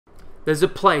There's a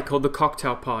play called The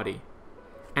Cocktail Party,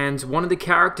 and one of the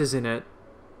characters in it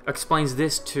explains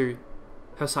this to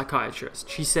her psychiatrist.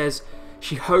 She says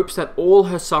she hopes that all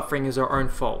her suffering is her own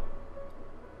fault.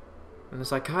 And the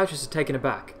psychiatrist is taken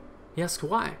aback. He asks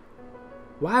why?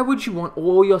 Why would you want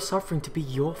all your suffering to be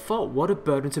your fault? What a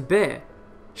burden to bear.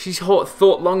 She's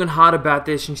thought long and hard about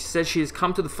this, and she says she has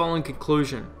come to the following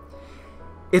conclusion.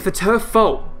 If it's her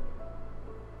fault,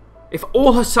 if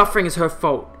all her suffering is her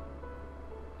fault,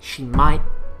 she might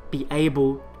be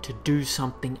able to do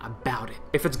something about it.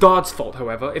 If it's God's fault,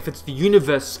 however, if it's the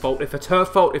universe's fault, if it's her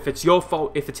fault, if it's your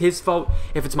fault, if it's his fault,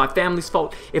 if it's my family's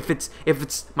fault, if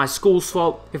it's my school's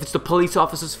fault, if it's the police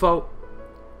officer's fault,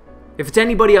 if it's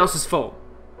anybody else's fault,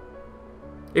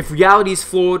 if reality is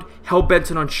flawed,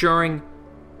 hell-bent on ensuring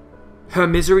her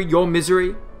misery, your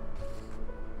misery,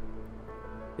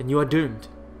 then you are doomed,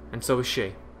 and so is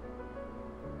she.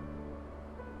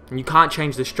 And you can't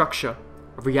change the structure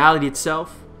of reality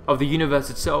itself, of the universe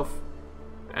itself,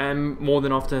 and more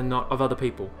than often not of other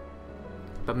people.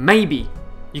 But maybe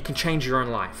you can change your own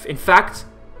life. In fact,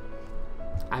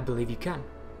 I believe you can.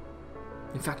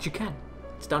 In fact, you can.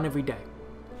 It's done every day.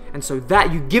 And so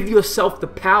that you give yourself the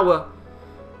power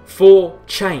for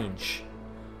change,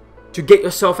 to get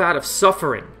yourself out of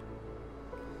suffering,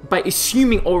 by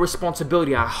assuming all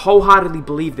responsibility. I wholeheartedly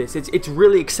believe this. It's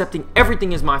really accepting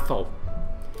everything is my fault.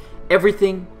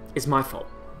 Everything is my fault.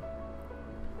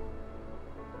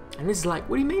 And it's like,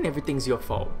 what do you mean everything's your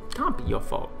fault? It can't be your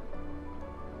fault.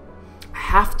 I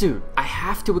have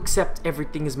to accept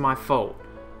everything is my fault.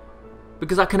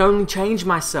 Because I can only change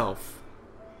myself.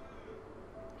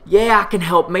 Yeah, I can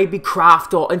help maybe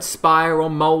craft or inspire or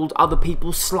mold other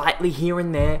people slightly here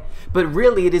and there. But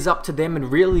really it is up to them,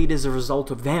 and really it is a result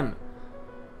of them.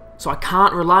 So I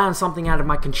can't rely on something out of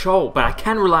my control. But I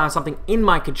can rely on something in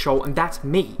my control, and that's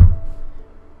me.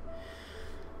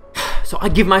 So I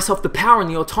give myself the power and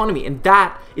the autonomy, and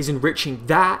that is enriching.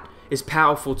 That is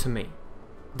powerful to me.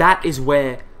 That is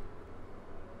where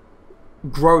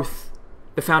growth,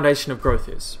 the foundation of growth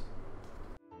is.